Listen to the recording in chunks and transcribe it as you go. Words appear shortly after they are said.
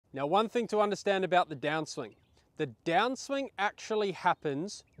Now, one thing to understand about the downswing. The downswing actually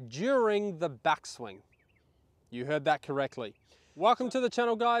happens during the backswing. You heard that correctly. Welcome to the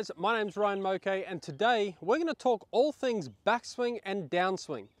channel, guys. My name's Ryan Mouque, and today we're going to talk all things backswing and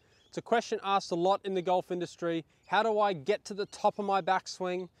downswing. It's a question asked a lot in the golf industry. How do I get to the top of my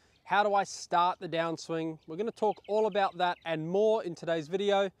backswing? How do I start the downswing? We're going to talk all about that and more in today's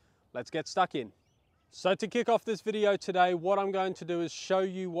video. Let's get stuck in. So to kick off this video today, what I'm going to do is show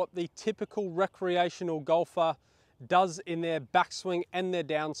you what the typical recreational golfer does in their backswing and their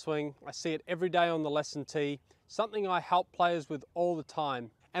downswing. I see it every day on the lesson tee, something I help players with all the time.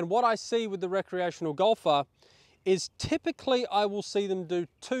 And what I see with the recreational golfer is typically I will see them do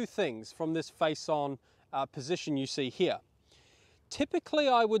two things from this face-on position you see here. Typically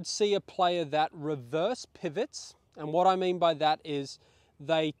I would see a player that reverse pivots, and what I mean by that is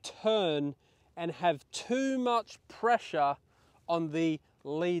they turn and have too much pressure on the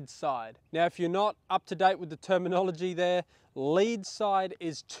lead side. Now, if you're not up to date with the terminology there, lead side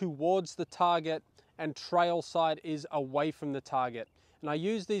is towards the target and trail side is away from the target. And I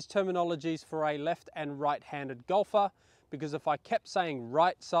use these terminologies for a left and right-handed golfer because if I kept saying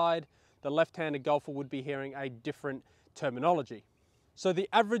right side, the left-handed golfer would be hearing a different terminology. So the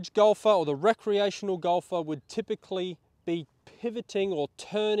average golfer or the recreational golfer would typically be pivoting or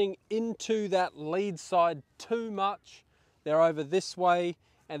turning into that lead side too much. They're over this way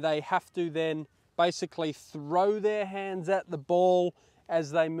and they have to then basically throw their hands at the ball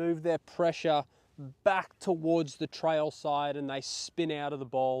as they move their pressure back towards the trail side and they spin out of the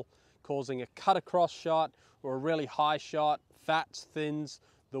ball, causing a cut across shot or a really high shot, fats, thins,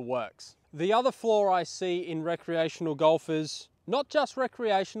 the works. The other flaw I see in recreational golfers, not just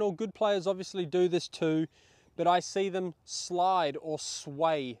recreational, good players obviously do this too, but I see them slide or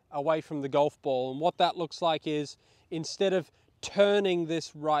sway away from the golf ball. And what that looks like is instead of turning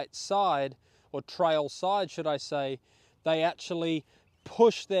this right side, or trail side should I say, they actually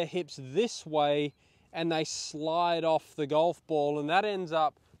push their hips this way and they slide off the golf ball, and that ends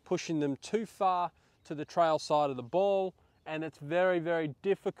up pushing them too far to the trail side of the ball, and it's very, very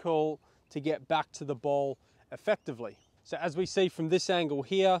difficult to get back to the ball effectively. So as we see from this angle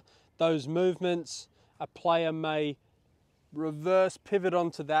here, those movements, a player may reverse pivot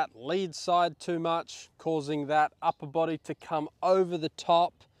onto that lead side too much, causing that upper body to come over the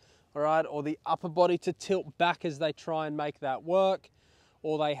top, all right, or the upper body to tilt back as they try and make that work,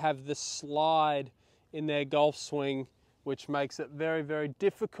 or they have the slide in their golf swing, which makes it very, very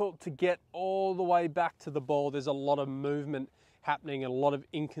difficult to get all the way back to the ball. There's a lot of movement happening and a lot of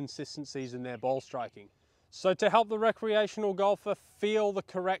inconsistencies in their ball striking. So to help the recreational golfer feel the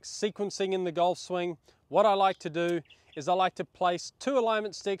correct sequencing in the golf swing, what I like to do is I like to place two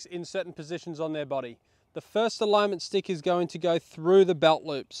alignment sticks in certain positions on their body. The first alignment stick is going to go through the belt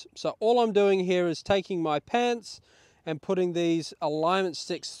loops. So all I'm doing here is taking my pants and putting these alignment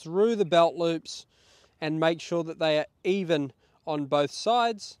sticks through the belt loops and make sure that they are even on both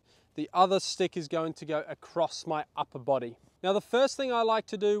sides. The other stick is going to go across my upper body. Now, the first thing I like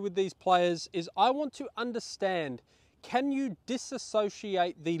to do with these players is I want to understand, can you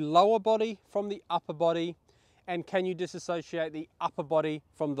disassociate the lower body from the upper body, and can you disassociate the upper body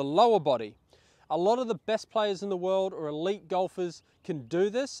from the lower body? A lot of the best players in the world or elite golfers can do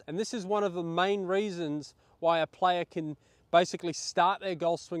this, and this is one of the main reasons why a player can basically start their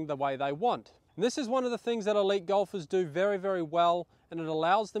golf swing the way they want. And this is one of the things that elite golfers do very, very well, and it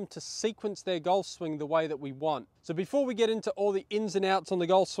allows them to sequence their golf swing the way that we want. So before we get into all the ins and outs on the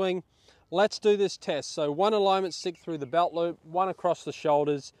golf swing, let's do this test. So one alignment stick through the belt loop, one across the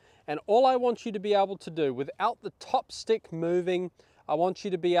shoulders, and all I want you to be able to do, without the top stick moving, I want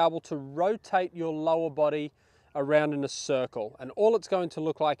you to be able to rotate your lower body around in a circle, and all it's going to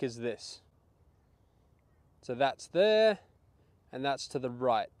look like is this. So that's there, and that's to the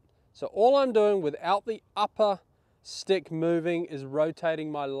right. So all I'm doing without the upper stick moving is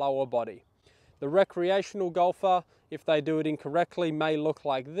rotating my lower body. The recreational golfer, if they do it incorrectly, may look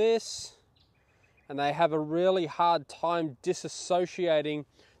like this, and they have a really hard time disassociating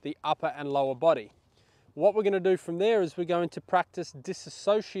the upper and lower body. What we're going to do from there is we're going to practice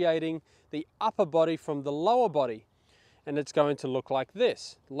disassociating the upper body from the lower body, and it's going to look like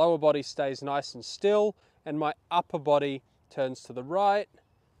this. The lower body stays nice and still, and my upper body turns to the right,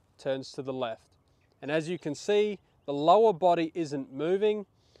 turns to the left. And as you can see, the lower body isn't moving.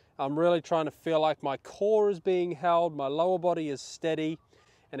 I'm really trying to feel like my core is being held, my lower body is steady.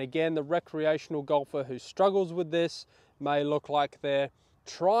 And again, the recreational golfer who struggles with this may look like they're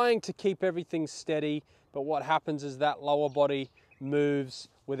trying to keep everything steady, but what happens is that lower body moves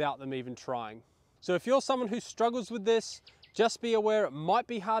without them even trying. So if you're someone who struggles with this, Just be aware it might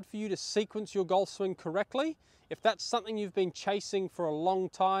be hard for you to sequence your golf swing correctly. If that's something you've been chasing for a long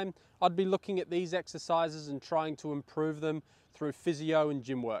time, I'd be looking at these exercises and trying to improve them through physio and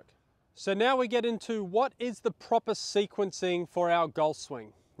gym work. So now we get into what is the proper sequencing for our golf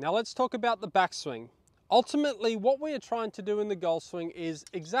swing. Now let's talk about the backswing. Ultimately, what we are trying to do in the golf swing is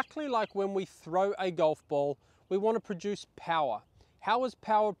exactly like when we throw a golf ball, we want to produce power. How is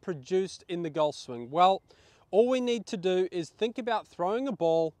power produced in the golf swing? Well, all we need to do is think about throwing a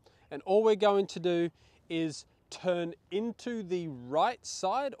ball, and all we're going to do is turn into the right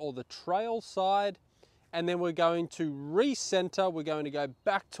side or the trail side, and then we're going to recenter. We're going to go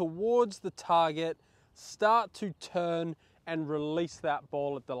back towards the target, start to turn and release that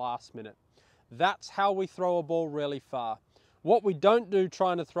ball at the last minute. That's how we throw a ball really far. What we don't do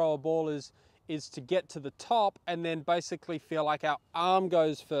trying to throw a ball is to get to the top and then basically feel like our arm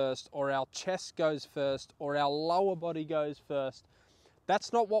goes first or our chest goes first or our lower body goes first.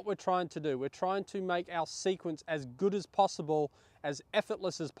 That's not what we're trying to do. We're trying to make our sequence as good as possible, as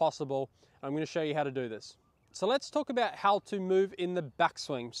effortless as possible. I'm going to show you how to do this. So let's talk about how to move in the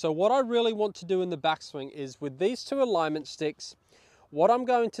backswing. So what I really want to do in the backswing is with these two alignment sticks, what I'm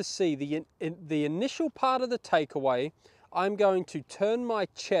going to see, the initial part of the takeaway, I'm going to turn my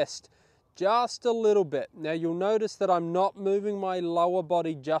chest just a little bit. Now you'll notice that I'm not moving my lower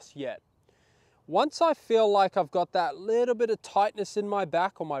body just yet. Once I feel like I've got that little bit of tightness in my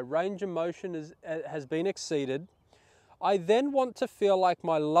back or my range of motion has been exceeded, I then want to feel like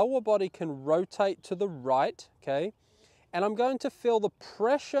my lower body can rotate to the right, okay? And I'm going to feel the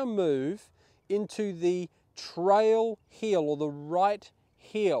pressure move into the trail heel or the right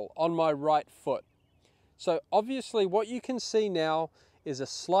heel on my right foot. So obviously what you can see now is a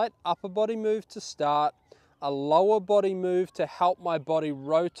slight upper body move to start, a lower body move to help my body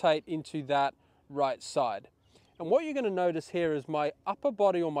rotate into that right side. And what you're going to notice here is my upper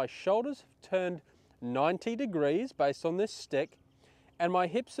body or my shoulders have turned 90 degrees based on this stick, and my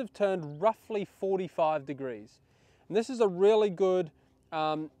hips have turned roughly 45 degrees. And this is a really good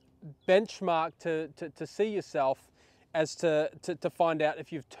benchmark to see yourself as to find out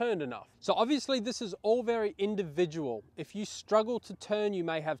if you've turned enough. So obviously this is all very individual. If you struggle to turn, you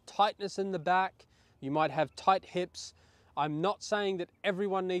may have tightness in the back, you might have tight hips. I'm not saying that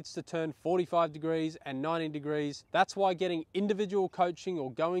everyone needs to turn 45 degrees and 90 degrees. That's why getting individual coaching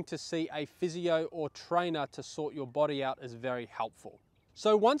or going to see a physio or trainer to sort your body out is very helpful.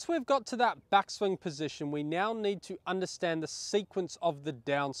 So once we've got to that backswing position, we now need to understand the sequence of the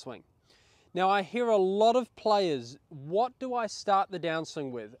downswing. Now I hear a lot of players, what do I start the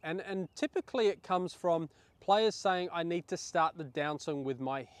downswing with? And typically it comes from players saying I need to start the downswing with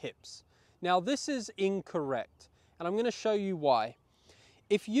my hips. Now this is incorrect, and I'm going to show you why.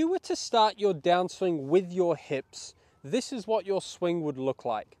 If you were to start your downswing with your hips, this is what your swing would look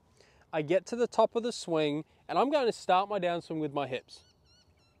like. I get to the top of the swing and I'm going to start my downswing with my hips.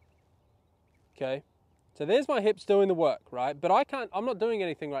 Okay. So there's my hips doing the work, right? But I'm not doing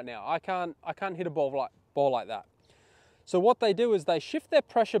anything right now. I can't hit a ball like that. So what they do is they shift their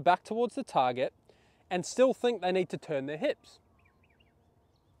pressure back towards the target and still think they need to turn their hips.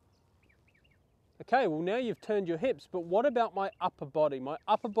 Okay, well now you've turned your hips, but what about my upper body? My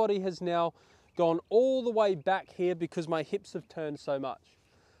upper body has now gone all the way back here because my hips have turned so much.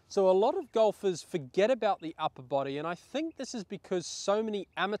 So a lot of golfers forget about the upper body, and I think this is because so many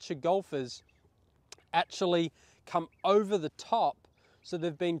amateur golfers actually come over the top, so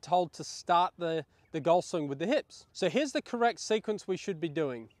they've been told to start the golf swing with the hips. So here's the correct sequence we should be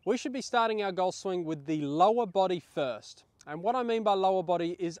doing. We should be starting our golf swing with the lower body first. And what I mean by lower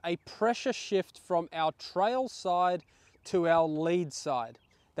body is a pressure shift from our trail side to our lead side.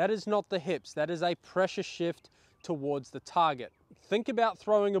 That is not the hips, that is a pressure shift towards the target. Think about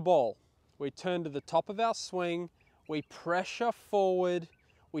throwing a ball. We turn to the top of our swing, we pressure forward,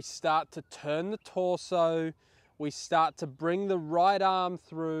 we start to turn the torso, we start to bring the right arm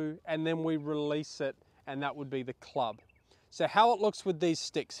through, and then we release it, and that would be the club. So how it looks with these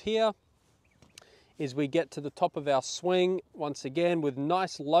sticks here is we get to the top of our swing, once again with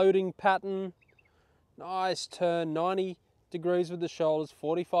nice loading pattern, nice turn, 90 degrees with the shoulders,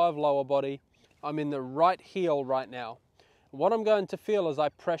 45 lower body. I'm in the right heel right now. What I'm going to feel is I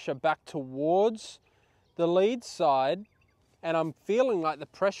pressure back towards the lead side, and I'm feeling like the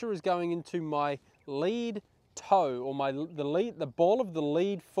pressure is going into my lead toe, or the ball of the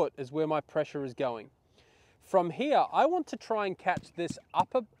lead foot is where my pressure is going. From here, I want to try and catch this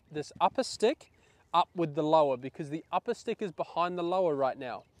upper stick up with the lower, because the upper stick is behind the lower right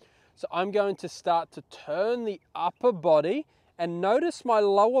now. So I'm going to start to turn the upper body, and notice my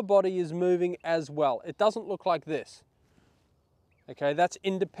lower body is moving as well. It doesn't look like this. Okay, that's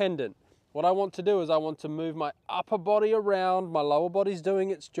independent. What I want to do is I want to move my upper body around, my lower body's doing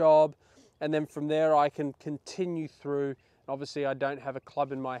its job, and then from there I can continue through. Obviously I don't have a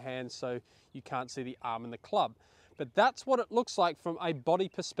club in my hand, so you can't see the arm and the club. But that's what it looks like from a body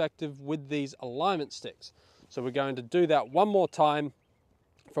perspective with these alignment sticks. So we're going to do that one more time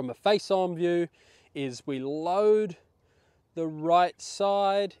from a face-on view. Is we load the right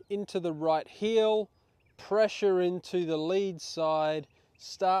side into the right heel, pressure into the lead side,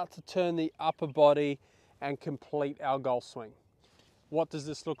 start to turn the upper body and complete our golf swing. What does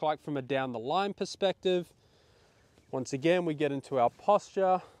this look like from a down the line perspective? Once again, we get into our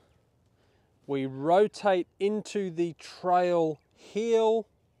posture. We rotate into the trail heel.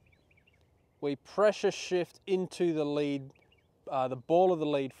 We pressure shift into the lead, the ball of the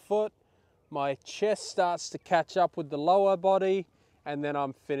lead foot. My chest starts to catch up with the lower body, and then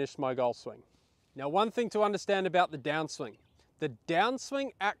I'm finished my golf swing. Now, one thing to understand about the downswing. The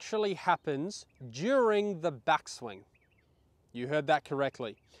downswing actually happens during the backswing. You heard that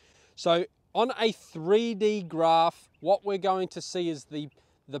correctly. So on a 3D graph, what we're going to see is the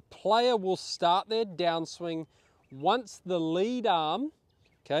player will start their downswing once the lead arm,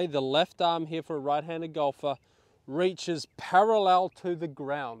 okay, the left arm here for a right-handed golfer, reaches parallel to the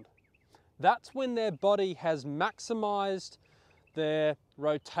ground. That's when their body has maximized their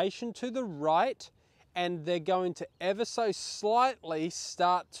rotation to the right, and they're going to ever so slightly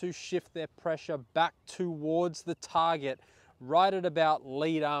start to shift their pressure back towards the target right at about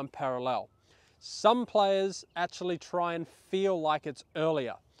lead arm parallel. Some players actually try and feel like it's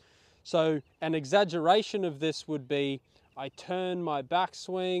earlier. So an exaggeration of this would be, I turn my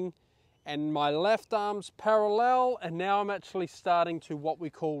backswing and my left arm's parallel, and now I'm actually starting to what we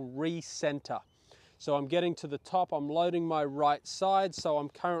call recenter. So I'm getting to the top, I'm loading my right side, so I'm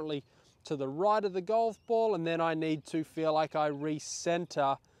currently to the right of the golf ball, and then I need to feel like I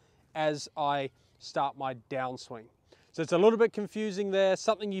recenter as I start my downswing. So it's a little bit confusing there,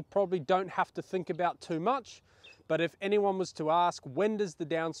 something you probably don't have to think about too much, but if anyone was to ask, when does the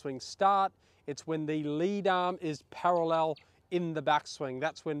downswing start? It's when the lead arm is parallel in the backswing.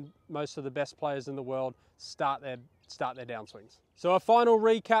 That's when most of the best players in the world start their downswings. So a final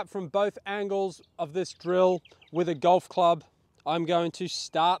recap from both angles of this drill with a golf club. I'm going to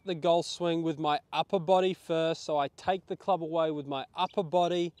start the golf swing with my upper body first. So I take the club away with my upper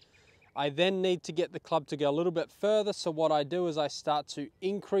body. I then need to get the club to go a little bit further. So what I do is I start to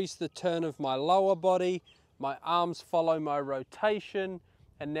increase the turn of my lower body. My arms follow my rotation,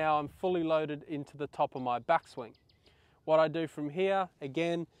 and now I'm fully loaded into the top of my backswing. What I do from here,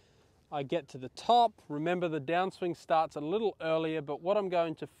 again, I get to the top. Remember, the downswing starts a little earlier, but what I'm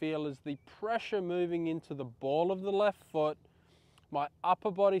going to feel is the pressure moving into the ball of the left foot. My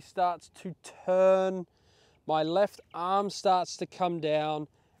upper body starts to turn. My left arm starts to come down,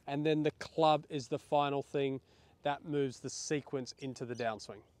 and then the club is the final thing that moves the sequence into the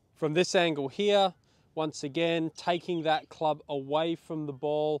downswing. From this angle here, once again, taking that club away from the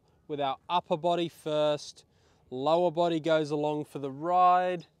ball with our upper body first. Lower body goes along for the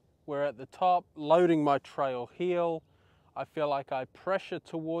ride. We're at the top, loading my trail heel. I feel like I pressure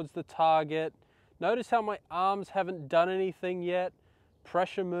towards the target. Notice how my arms haven't done anything yet.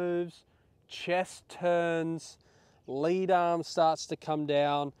 Pressure moves, chest turns, lead arm starts to come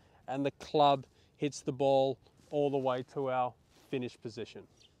down, and the club hits the ball all the way to our finish position.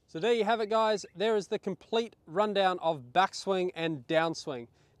 So there you have it, guys. There is the complete rundown of backswing and downswing.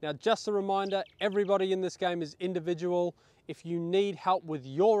 Now, just a reminder, everybody in this game is individual. If you need help with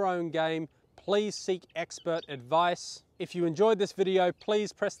your own game, please seek expert advice. If you enjoyed this video,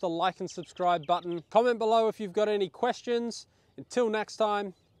 please press the like and subscribe button. Comment below if you've got any questions. Until next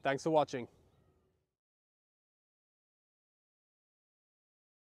time, thanks for watching.